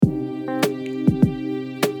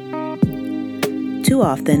Too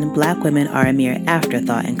often, Black women are a mere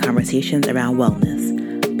afterthought in conversations around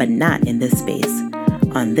wellness, but not in this space.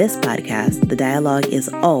 On this podcast, the dialogue is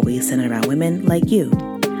always centered around women like you.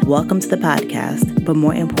 Welcome to the podcast, but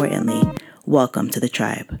more importantly, welcome to the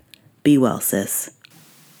tribe. Be well, sis.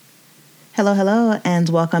 Hello, and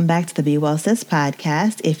welcome back to the Be Well Sis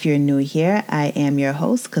podcast. If you're new here, I am your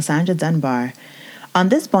host, Cassandra Dunbar. On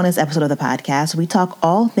this bonus episode of the podcast, we talk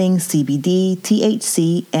all things CBD,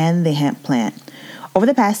 THC, and the hemp plant. Over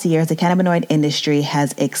the past years, the cannabinoid industry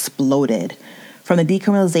has exploded. From the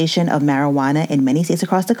decriminalization of marijuana in many states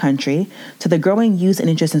across the country to the growing use and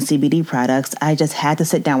interest in CBD products, I just had to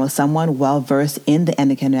sit down with someone well-versed in the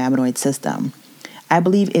endocannabinoid system. I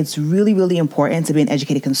believe it's really important to be an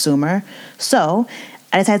educated consumer, so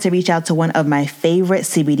I decided to reach out to one of my favorite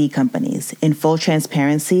CBD companies. In full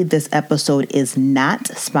transparency, this episode is not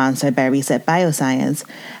sponsored by Reset Bioscience.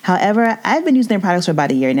 However, I've been using their products for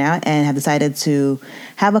about a year now and have decided to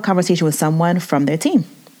have a conversation with someone from their team.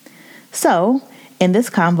 So, in this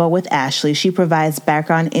convo with Ashley, she provides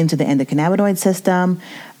background into the endocannabinoid system,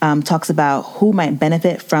 talks about who might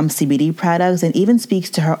benefit from CBD products, and even speaks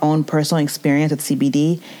to her own personal experience with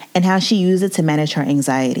CBD and how she used it to manage her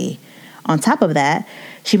anxiety. On top of that,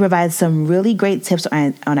 she provides some really great tips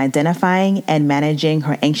on identifying and managing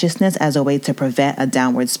her anxiousness as a way to prevent a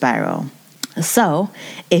downward spiral. So,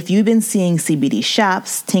 if you've been seeing CBD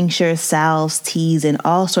shops, tinctures, salves, teas, and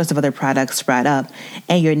all sorts of other products sprout up,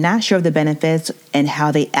 and you're not sure of the benefits and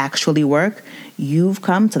how they actually work, you've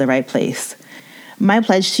come to the right place. My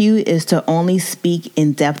pledge to you is to only speak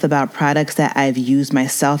in depth about products that I've used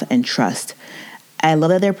myself and trust. I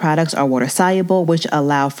love that their products are water soluble, which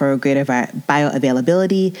allow for greater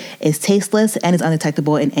bioavailability, is tasteless, and is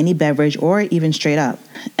undetectable in any beverage or even straight up.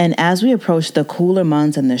 And as we approach the cooler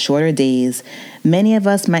months and the shorter days, many of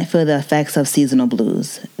us might feel the effects of seasonal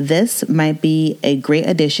blues. This might be a great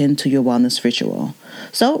addition to your wellness ritual.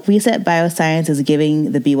 So Reset Bioscience is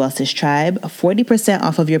giving the Be Well Sis tribe 40%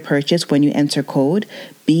 off of your purchase when you enter code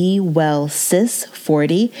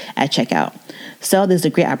BeWellSis40 at checkout. So this is a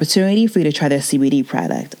great opportunity for you to try their CBD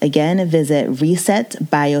product. Again, visit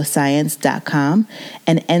resetbioscience.com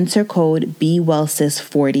and enter code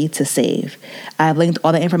BeWellSis40 to save. I've linked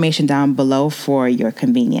all the information down below for your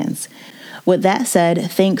convenience. With that said,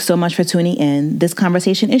 thanks so much for tuning in. This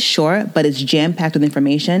conversation is short, but it's jam-packed with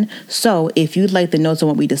information. So if you'd like the notes on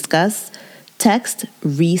what we discussed, text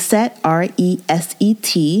RESET,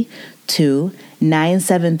 RESET, to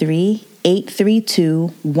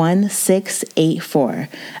 973-832-1684.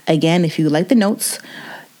 Again, if you like the notes,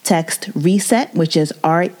 text RESET, which is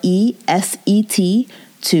RESET,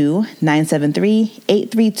 to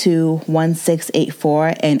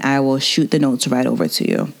 973-832-1684, and I will shoot the notes right over to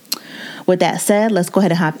you. With that said, let's go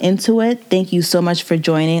ahead and hop into it. Thank you so much for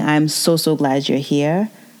joining. I'm so glad you're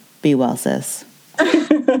here. Be well, sis.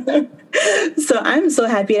 So I'm so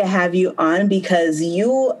happy to have you on because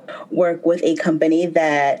you work with a company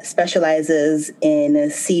that specializes in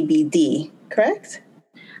CBD, correct?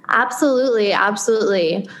 Absolutely.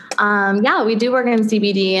 Yeah, we do work in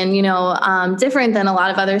CBD and, different than a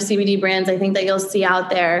lot of other CBD brands I think that you'll see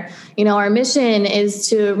out there. Our mission is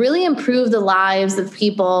to really improve the lives of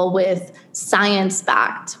people with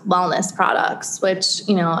science-backed wellness products, which,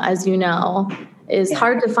 as you know, is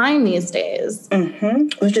hard to find these days.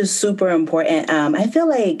 Which is super important. I feel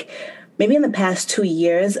like maybe in the past 2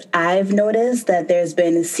 years, I've noticed that there's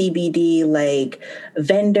been CBD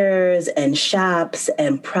vendors and shops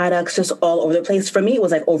and products just all over the place. For me, it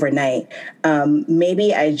was overnight.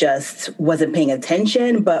 Maybe I just wasn't paying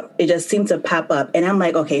attention, but it just seemed to pop up. And I'm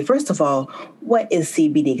like, okay, first of all, what is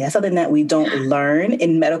CBD? That's something that we don't learn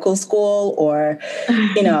in medical school or,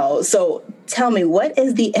 so tell me, what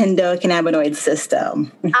is the endocannabinoid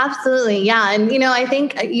system? Absolutely. Yeah. And, I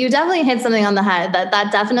think you definitely hit something on the head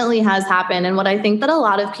that definitely has happened. And what I think that a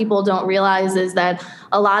lot of people don't realize is that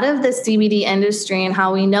a lot of the CBD industry and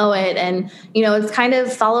how we know it, and, it's kind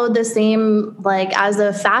of followed the same, as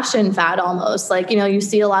a fashion fad almost. You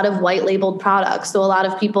see a lot of white labeled products. So a lot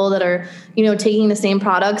of people that are, taking the same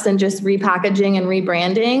products and just repackaging and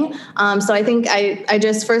rebranding. So I think I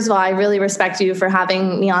just, first of all, I really respect you for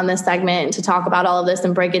having me on this segment to talk about all of this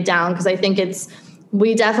and break it down, because I think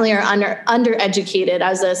we definitely are undereducated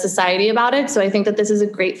as a society about it. So I think that this is a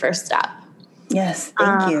great first step. Yes,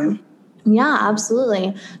 thank you. Yeah,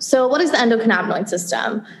 absolutely. So what is the endocannabinoid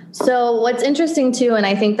system? So what's interesting too, and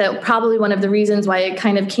I think that probably one of the reasons why it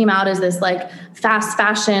kind of came out as this like fast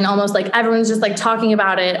fashion, almost like everyone's just like talking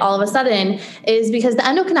about it all of a sudden, is because the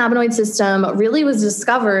endocannabinoid system really was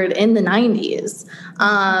discovered in the 90s.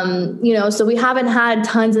 So we haven't had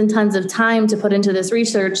tons and tons of time to put into this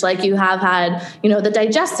research like you have had, the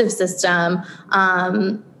digestive system,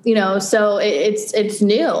 so it's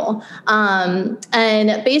new.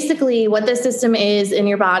 And basically what this system is in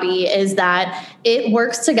your body is that it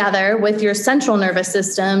works together with your central nervous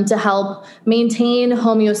system to help maintain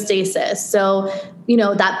homeostasis. So,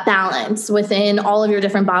 that balance within all of your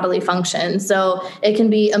different bodily functions. So it can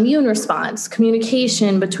be immune response,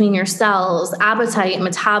 communication between your cells, appetite,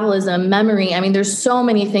 metabolism, memory. I mean, there's so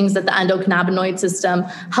many things that the endocannabinoid system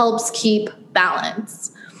helps keep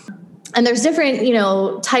balance. And there's different,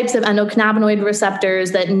 types of endocannabinoid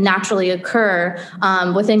receptors that naturally occur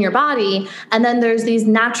within your body. And then there's these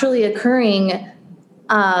naturally occurring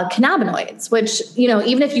cannabinoids, which,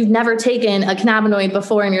 even if you've never taken a cannabinoid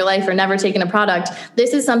before in your life or never taken a product,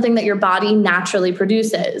 this is something that your body naturally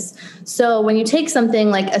produces. So when you take something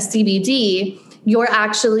like a CBD, you're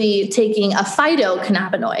actually taking a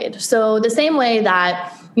phytocannabinoid. So the same way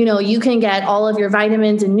that you can get all of your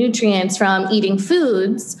vitamins and nutrients from eating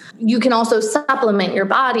foods, you can also supplement your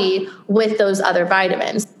body with those other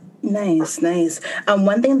vitamins. Nice.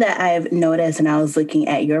 One thing that I've noticed, and I was looking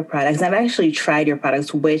at your products, I've actually tried your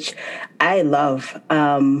products, which I love.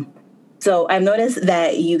 So I've noticed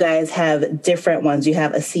that you guys have different ones. You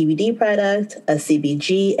have a CBD product, a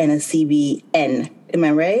CBG, and a CBN. Am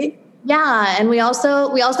I right? Yeah, and we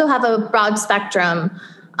also have a broad spectrum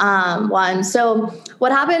one. So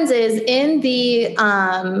what happens is in the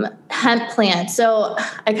hemp plant. So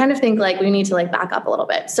I kind of think like we need to like back up a little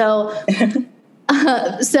bit. So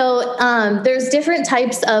there's different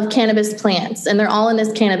types of cannabis plants, and they're all in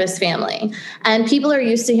this cannabis family. And people are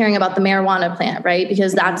used to hearing about the marijuana plant, right?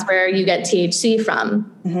 Because that's where you get THC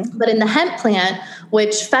from. Mm-hmm. But in the hemp plant,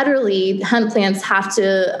 which federally hemp plants have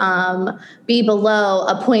to be below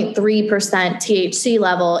a 0.3% THC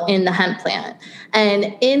level in the hemp plant.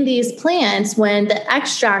 And in these plants, when the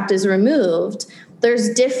extract is removed, there's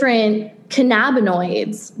different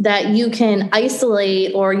cannabinoids that you can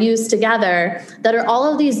isolate or use together that are all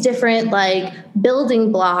of these different like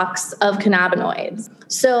building blocks of cannabinoids.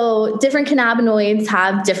 So different cannabinoids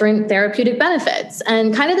have different therapeutic benefits.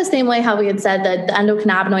 And kind of the same way how we had said that the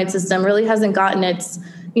endocannabinoid system really hasn't gotten its,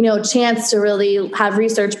 chance to really have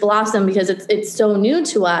research blossom because it's so new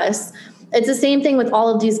to us. It's the same thing with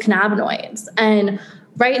all of these cannabinoids. And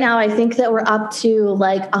right now, I think that we're up to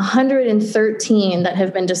like 113 that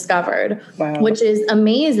have been discovered, wow, which is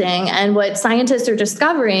amazing. And what scientists are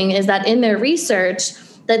discovering is that in their research,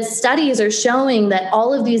 that studies are showing that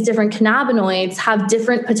all of these different cannabinoids have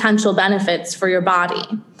different potential benefits for your body.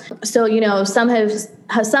 So, some have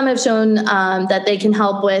shown that they can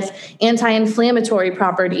help with anti-inflammatory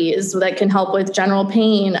properties, that can help with general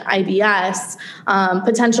pain, IBS,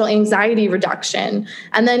 potential anxiety reduction.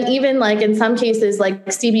 And then even like in some cases like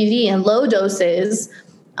CBD in low doses,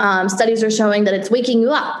 studies are showing that it's waking you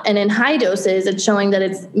up. And in high doses, it's showing that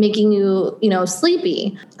it's making you,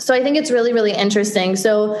 sleepy. So I think it's really, really interesting.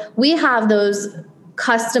 So we have those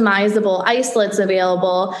customizable isolates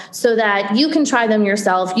available so that you can try them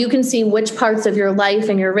yourself. You can see which parts of your life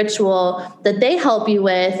and your ritual that they help you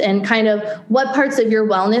with and kind of what parts of your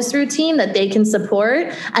wellness routine that they can support.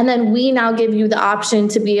 And then we now give you the option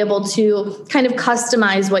to be able to kind of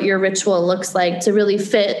customize what your ritual looks like to really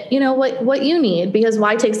fit, what you need, because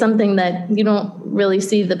why take something that you don't really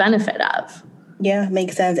see the benefit of? Yeah,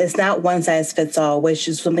 makes sense. It's not one size fits all, which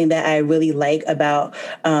is something that I really like about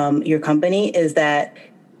your company, is that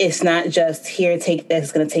it's not just here, take this,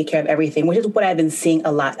 it's going to take care of everything, which is what I've been seeing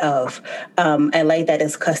a lot of. I like that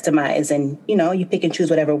it's customized and, you pick and choose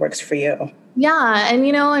whatever works for you. Yeah.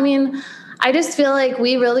 And, I just feel like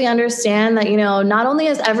we really understand that, not only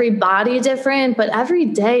is every body different, but every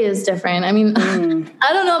day is different. I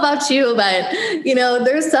don't know about you, but,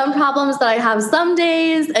 there's some problems that I have some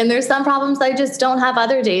days and there's some problems that I just don't have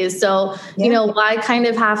other days. So, why kind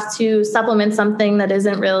of have to supplement something that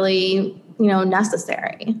isn't really,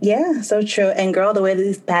 necessary. Yeah, so true. And girl, the way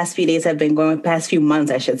these past few days have been going, past few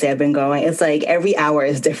months, I should say, have been going, it's like every hour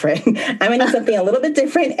is different. I'm going to something a little bit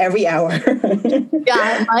different every hour.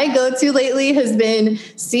 Yeah, my go-to lately has been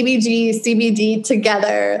CBG, CBD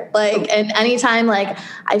together. And anytime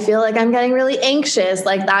I feel like I'm getting really anxious,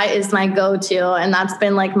 that is my go-to. And that's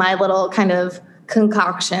been my little kind of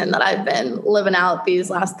concoction that I've been living out these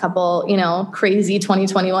last couple, crazy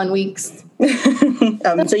 2021 weeks.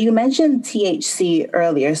 So you mentioned THC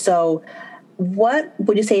earlier. So what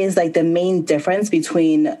would you say is like the main difference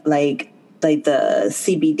between like the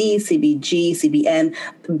CBD, CBG, CBN,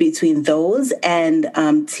 between those and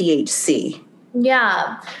THC?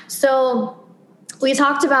 Yeah. So we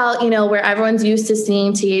talked about, where everyone's used to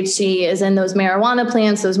seeing THC is in those marijuana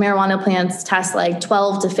plants. Those marijuana plants test like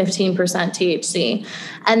 12 to 15% THC.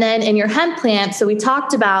 And then in your hemp plant, so we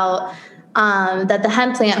talked about that the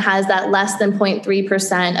hemp plant has that less than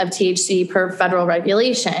 0.3% of THC per federal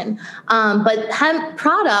regulation. But hemp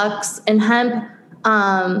products and hemp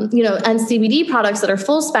and CBD products that are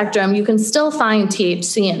full spectrum, you can still find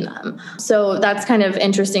THC in them. So that's kind of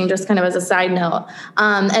interesting, just kind of as a side note.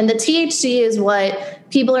 And the THC is what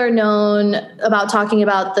people are known about talking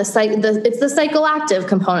about it's the psychoactive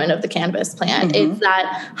component of the cannabis plant. Mm-hmm. It's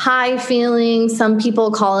that high feeling. Some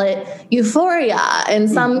people call it euphoria, and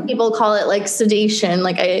some people call it like sedation,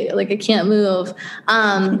 like I can't move.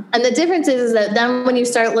 And the difference is that then when you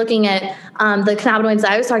start looking at the cannabinoids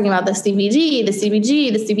that I was talking about, the CBD, the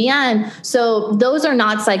CBG, the CBN, so those are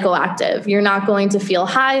not psychoactive. You're not going to feel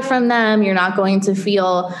high from them. You're not going to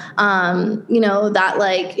feel, that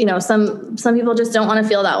like, some people just don't want to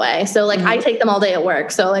feel that way. So like I take them all day at work.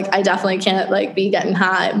 So like I definitely can't like be getting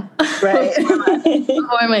high right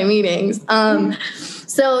before my meetings.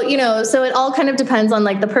 So it all kind of depends on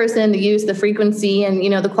like the person, the use, the frequency, and,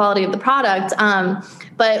 the quality of the product.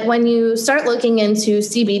 But when you start looking into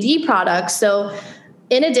CBD products, so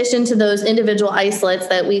in addition to those individual isolates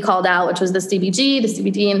that we called out, which was the CBG, the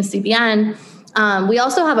CBD, and the CBN, we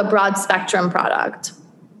also have a broad spectrum product.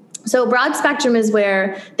 So broad spectrum is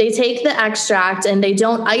where they take the extract and they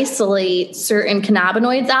don't isolate certain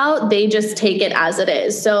cannabinoids out. They just take it as it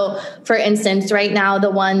is. So for instance, right now,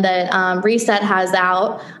 the one that Reset has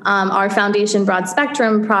out, our Foundation Broad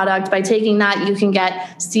Spectrum product, by taking that, you can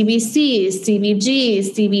get CBC, CBG,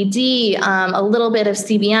 CBD, a little bit of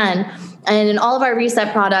CBN. And in all of our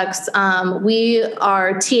Reset products, we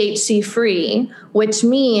are THC free, which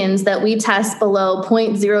means that we test below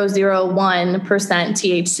 0.001%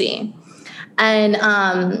 THC. And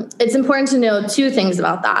it's important to know two things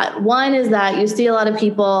about that. One is that you see a lot of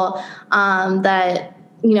people that,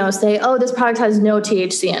 say, oh, this product has no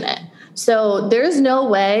THC in it. So there's no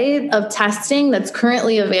way of testing that's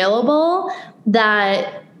currently available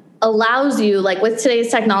that allows you, like with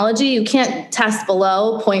today's technology, you can't test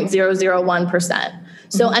below 0.001%.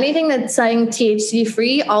 So anything that's saying THC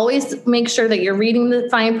free, always make sure that you're reading the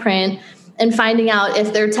fine print and finding out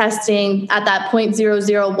if they're testing at that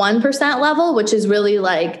 0.001% level, which is really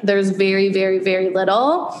like there's very, very, very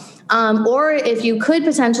little. Or if you could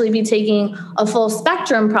potentially be taking a full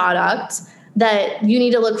spectrum product, that you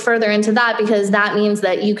need to look further into that, because that means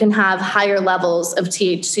that you can have higher levels of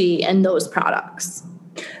THC in those products.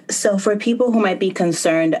 So for people who might be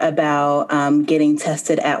concerned about getting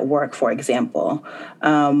tested at work, for example,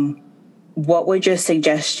 what would your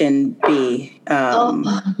suggestion be?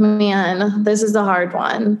 Oh, man, this is a hard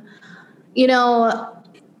one.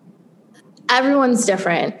 Everyone's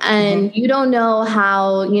different, and you don't know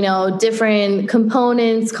how, different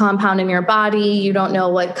components compound in your body. You don't know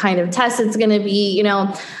what kind of test it's going to be.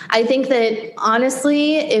 I think that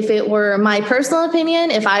honestly, if it were my personal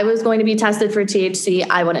opinion, if I was going to be tested for THC,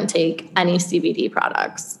 I wouldn't take any CBD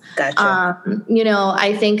products. Gotcha.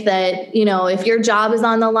 I think that, if your job is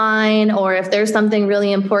on the line or if there's something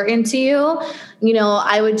really important to you,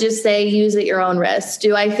 I would just say use at your own risk.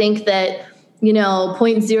 Do I think that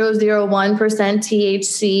 0.001%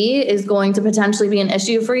 THC is going to potentially be an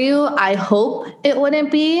issue for you? I hope it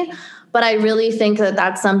wouldn't be, but I really think that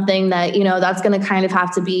that's something that, that's going to kind of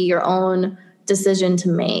have to be your own decision to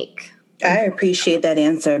make. I appreciate that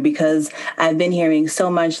answer, because I've been hearing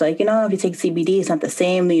so much like, if you take CBD, it's not the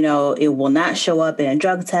same, it will not show up in a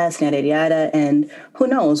drug test, yada, yada. And who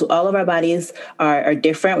knows? All of our bodies are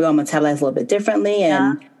different. We all metabolize a little bit differently.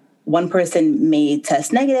 And one person may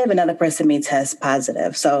test negative, another person may test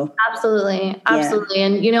positive. So absolutely. Yeah.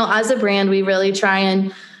 And, as a brand, we really try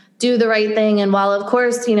and do the right thing. And while, of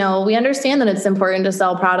course, we understand that it's important to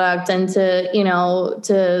sell product and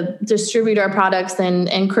to distribute our products and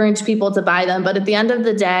encourage people to buy them. But at the end of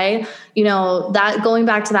the day, that going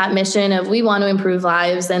back to that mission of we want to improve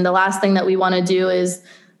lives. And the last thing that we want to do is,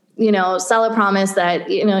 sell a promise that,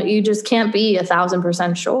 you just can't be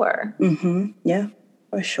 1,000% sure. Mm-hmm. Yeah.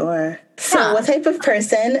 For sure. So what type of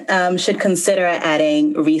person should consider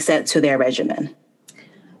adding Reset to their regimen?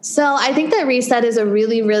 So I think that Reset is a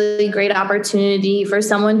really, really great opportunity for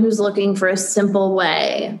someone who's looking for a simple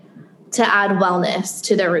way to add wellness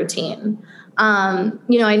to their routine.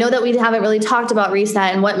 I know that we haven't really talked about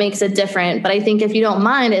Reset and what makes it different, but I think if you don't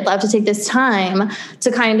mind, I'd love to take this time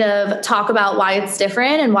to kind of talk about why it's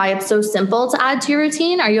different and why it's so simple to add to your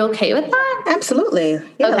routine. Are you okay with that? Absolutely.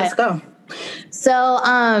 Yeah, okay. Let's go. So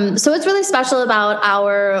what's really special about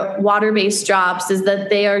our water-based drops is that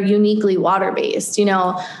they are uniquely water-based.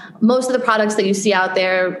 Most of the products that you see out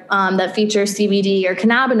there that feature CBD or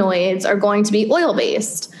cannabinoids are going to be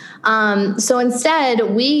oil-based. So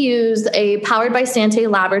instead, we use a powered by Sante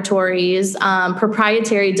Laboratories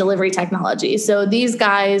proprietary delivery technology. So these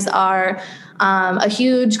guys are a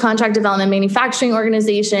huge contract development manufacturing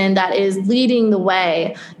organization that is leading the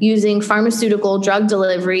way using pharmaceutical drug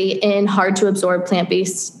delivery in hard to absorb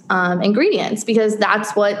plant-based ingredients, because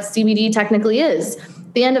that's what CBD technically is.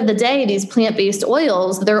 At the end of the day, these plant-based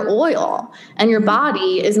oils, they're oil, and your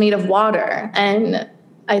body is made of water. And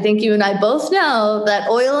I think you and I both know that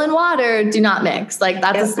oil and water do not mix. Like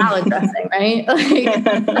that's a salad dressing, right?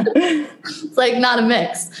 It's like not a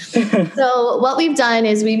mix. So what we've done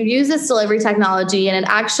is we've used this delivery technology, and it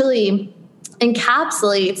actually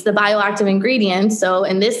encapsulates the bioactive ingredients. So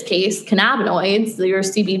in this case, cannabinoids, your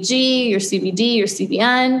CBG, your CBD, your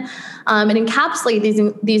CBN, and encapsulate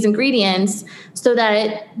these ingredients so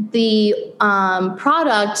that the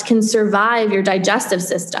product can survive your digestive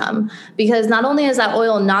system. Because not only is that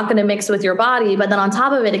oil not going to mix with your body, but then on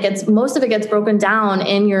top of it, most of it gets broken down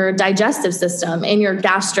in your digestive system, in your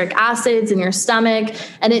gastric acids, in your stomach,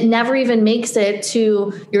 and it never even makes it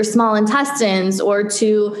to your small intestines or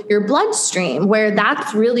to your bloodstream, where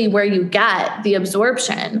that's really where you get the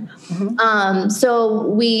absorption. Mm-hmm.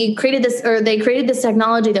 So they created this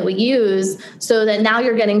technology that we use so that now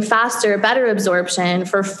you're getting faster, better absorption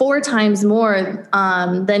for 4 times more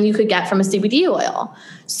than you could get from a CBD oil.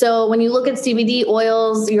 So when you look at CBD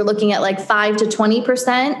oils, you're looking at like 5 to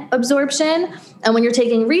 20% absorption. And when you're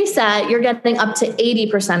taking Reset, you're getting up to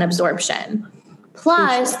 80% absorption.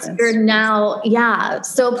 Plus you're now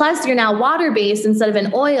water-based instead of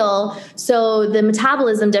an oil. So the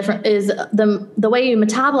metabolism is the way you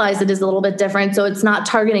metabolize it is a little bit different. So it's not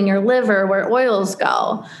targeting your liver where oils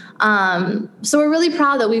go. So we're really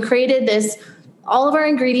proud that we created this. All of our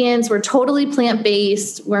ingredients were totally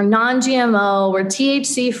plant-based. We're non-GMO. We're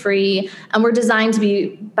THC-free, and we're designed to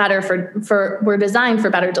be better we're designed for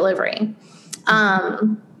better delivery.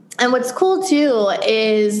 And what's cool too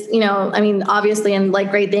is, obviously, and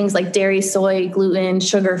like great things like dairy, soy, gluten,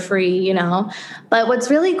 sugar-free, but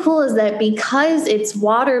what's really cool is that because it's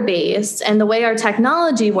water-based and the way our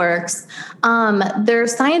technology works, they're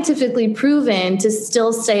scientifically proven to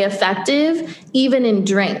still stay effective even in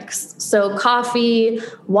drinks. So coffee,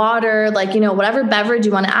 water, whatever beverage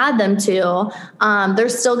you want to add them to, they're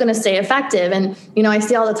still going to stay effective. And, I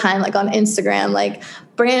see all the time, on Instagram,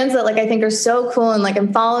 brands that I think are so cool, and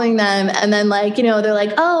I'm following them, and then they're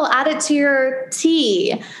like, oh, add it to your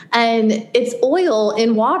tea, and it's oil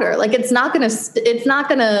in water. It's not gonna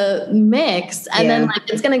mix, and then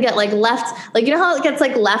it's gonna get left, how it gets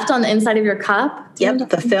left on the inside of your cup. Yep,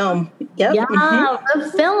 the film. Yep. Yeah,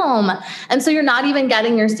 the film. And so you're not even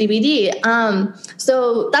getting your CBD.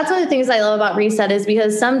 So that's one of the things I love about Reset is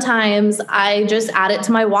because sometimes I just add it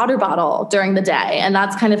to my water bottle during the day. And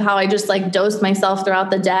that's kind of how I just dose myself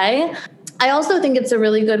throughout the day. I also think it's a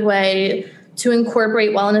really good way to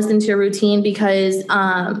incorporate wellness into your routine because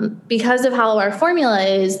of how our formula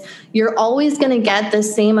is, you're always going to get the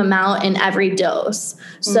same amount in every dose.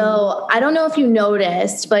 So I don't know if you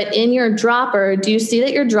noticed, but in your dropper, do you see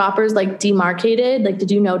that your dropper is demarcated?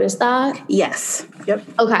 Did you notice that? Yes. Yep.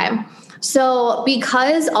 Okay. So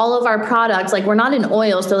because all of our products, we're not in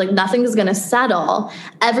oil, so nothing is going to settle.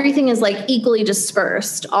 Everything is equally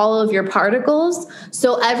dispersed, all of your particles.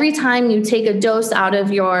 So every time you take a dose out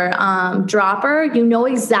of your dropper, you know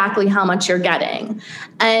exactly how much you're getting.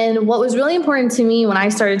 And what was really important to me when I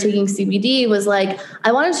started taking CBD was I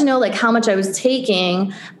wanted to know how much I was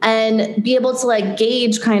taking and be able to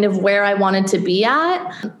gauge kind of where I wanted to be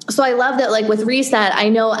at. So I love that with Reset, I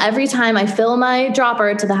know every time I fill my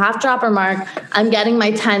dropper to the half dropper mark, I'm getting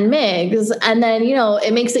my 10 mgs. And then,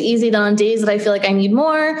 it makes it easy that on days that I feel I need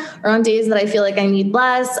more or on days that I feel I need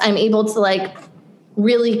less, I'm able to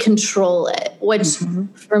really control it, which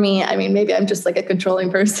for me, maybe I'm just a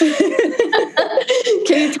controlling person.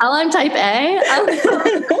 Can you tell I'm type A?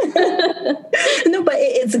 No, but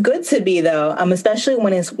it's good to be though, especially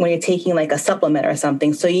when you're taking like a supplement or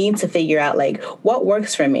something. So you need to figure out like what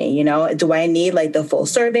works for me. You know, do I need like the full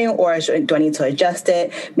serving, or do I need to adjust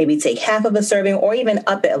it? Maybe take half of a serving, or even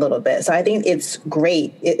up it a little bit. So I think it's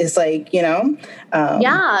great. It's like, you know.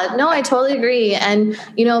 Yeah, no, I totally agree. And,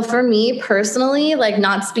 you know, for me personally, like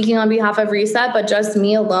not speaking on behalf of Reset, but just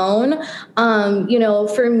me alone, you know,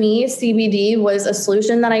 for me, CBD was a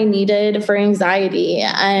solution that I needed for anxiety.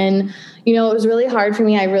 And, you know, it was really hard for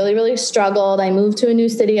me. I really, really struggled. I moved to a new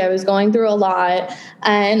city. I was going through a lot,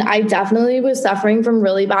 and I definitely was suffering from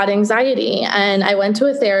really bad anxiety. And I went to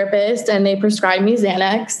a therapist and they prescribed me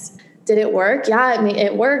Xanax. Did it work? Yeah,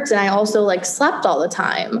 it worked. And I also like slept all the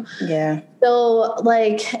time. Yeah. So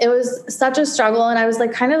like, it was such a struggle, and I was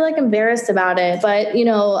like kind of like embarrassed about it. But, you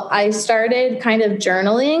know, I started kind of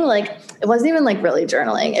journaling. Like, it wasn't even like really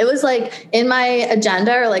journaling. It was like in my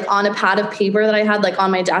agenda, or like on a pad of paper that I had like on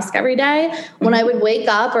my desk every day. When I would wake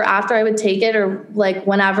up, or after I would take it, or like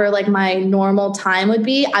whenever like my normal time would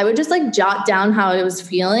be, I would just like jot down how I was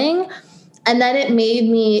feeling. And then it made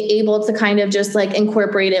me able to kind of just like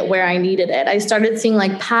incorporate it where I needed it. I started seeing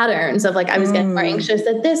like patterns of like, I was getting more anxious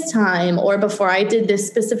at this time, or before I did this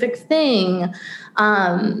specific thing.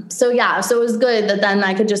 So it was good that then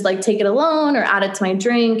I could just like take it alone or add it to my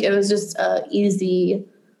drink. It was just a easy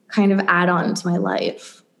kind of add on to my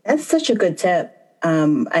life. That's such a good tip.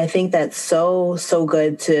 I think that's so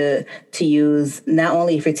good to use, not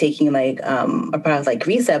only if you're taking like a product like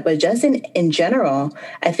Reset, but just in general.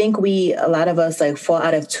 I think a lot of us like fall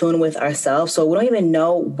out of tune with ourselves, so we don't even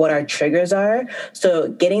know what our triggers are. So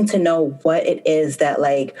getting to know what it is that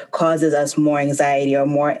like causes us more anxiety or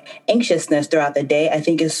more anxiousness throughout the day, I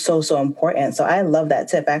think is so important. So I love that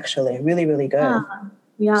tip, actually. Really, really good.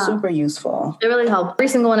 Yeah. Super useful. It really helped. Every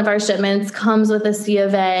single one of our shipments comes with a C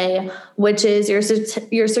of A, which is your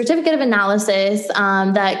certificate of analysis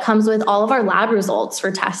that comes with all of our lab results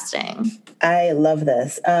for testing. I love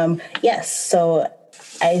this. Yes. So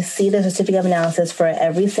I see the certificate of analysis for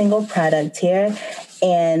every single product here.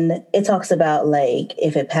 And it talks about like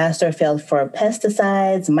if it passed or failed for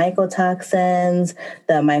pesticides, mycotoxins,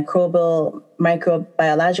 the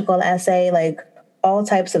microbiological assay, like all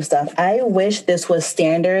types of stuff. I wish this was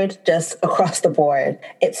standard just across the board.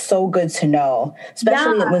 It's so good to know,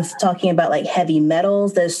 especially when talking about like heavy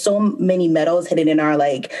metals. There's so many metals hidden in our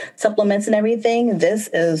like supplements and everything. This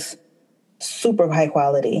is super high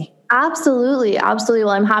quality. Absolutely. Well,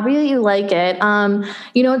 I'm happy that you like it.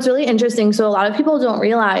 You know, it's really interesting. So a lot of people don't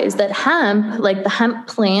realize that hemp, like the hemp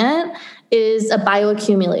plant, is a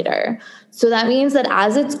bioaccumulator. So that means that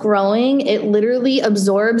as it's growing, it literally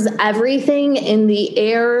absorbs everything in the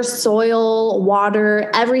air, soil, water,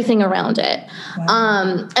 everything around it.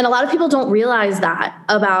 Wow. And a lot of people don't realize that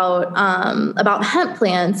about hemp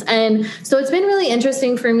plants. And so it's been really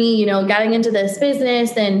interesting for me, you know, getting into this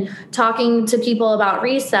business and talking to people about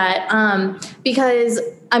Reset, because,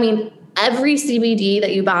 I mean, every CBD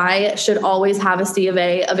that you buy should always have a C of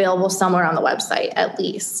A available somewhere on the website, at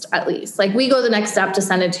least. Like, we go the next step to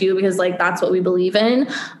send it to you because like that's what we believe in.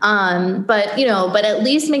 But at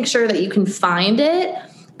least make sure that you can find it.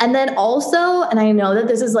 And then also, and I know that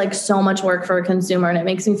this is like so much work for a consumer and it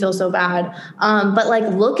makes me feel so bad, but like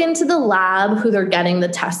look into the lab who they're getting the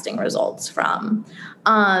testing results from.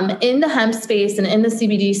 In the hemp space and in the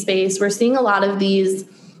CBD space, we're seeing a lot of these.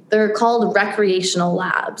 They're called recreational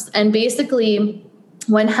labs. And basically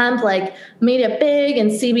when hemp like made it big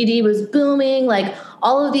and CBD was booming, like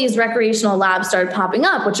all of these recreational labs started popping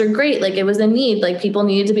up, which are great. Like it was a need, like people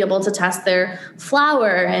needed to be able to test their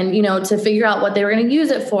flower and, you know, to figure out what they were going to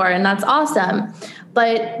use it for. And that's awesome.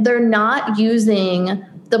 But they're not using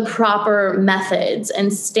the proper methods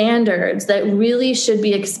and standards that really should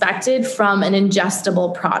be expected from an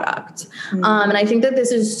ingestible product. Mm-hmm. And I think that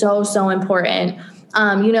this is so important.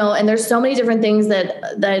 You know, and there's so many different things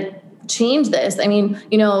that change this. I mean,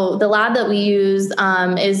 you know, the lab that we use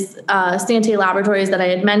is Stante Laboratories that I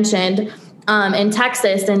had mentioned in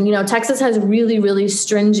Texas. And, you know, Texas has really, really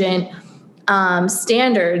stringent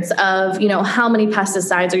standards of, you know, how many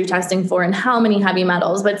pesticides are you testing for and how many heavy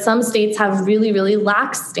metals. But some states have really, really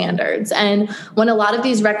lax standards. And when a lot of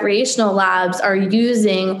these recreational labs are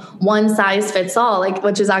using one size fits all, like,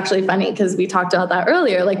 which is actually funny because we talked about that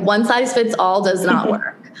earlier, like one size fits all does not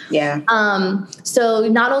work. Yeah. So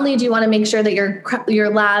not only do you want to make sure that your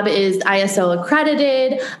lab is ISO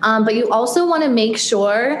accredited, but you also want to make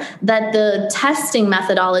sure that the testing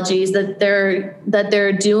methodologies that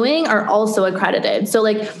they're doing are also accredited. So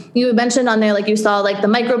like you mentioned on there, like you saw like the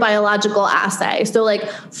microbiological assay. So like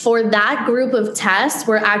for that group of tests,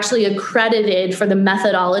 we're actually accredited for the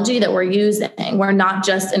methodology that we're using. We're not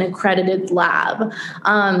just an accredited lab.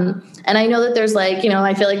 And I know that there's like,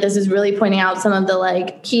 I feel like this is really pointing out some of the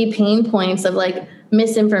like key pain points of like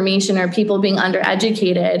misinformation or people being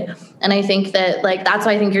undereducated. And I think that like, that's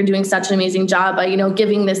why I think you're doing such an amazing job by,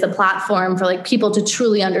 giving this a platform for like people to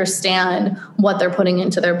truly understand what they're putting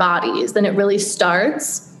into their bodies. Then it really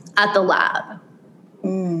starts at the lab.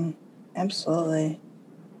 Absolutely.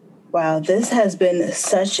 Wow, this has been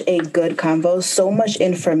such a good convo. So much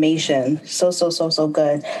information. So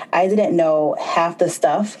good. I didn't know half the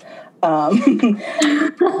stuff that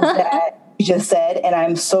you just said, and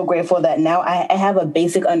I'm so grateful that now I have a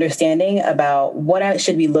basic understanding about what I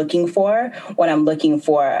should be looking for when I'm looking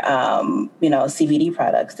for, CBD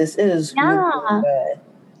products. This is really good.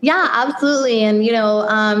 Yeah, absolutely. And,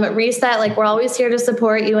 Reset, like we're always here to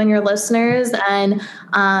support you and your listeners. And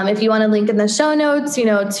if you want to link in the show notes,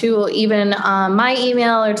 to even my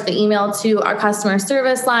email or to the email to our customer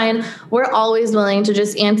service line, we're always willing to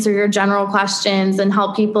just answer your general questions and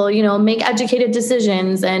help people, make educated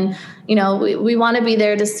decisions. And, we want to be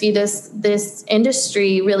there to see this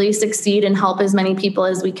industry really succeed and help as many people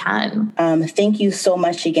as we can. Thank you so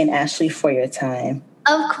much again, Ashley, for your time.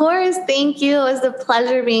 Of course. Thank you. It was a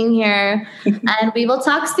pleasure being here. And we will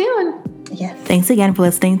talk soon. Yes. Thanks again for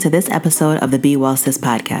listening to this episode of the Be Well Sis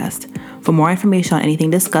podcast. For more information on anything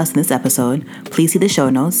discussed in this episode, please see the show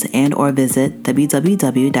notes and or visit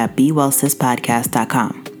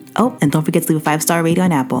www.bewellsispodcast.com. Oh, and don't forget to leave a 5-star rating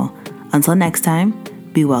on Apple. Until next time,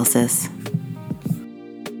 be well, sis.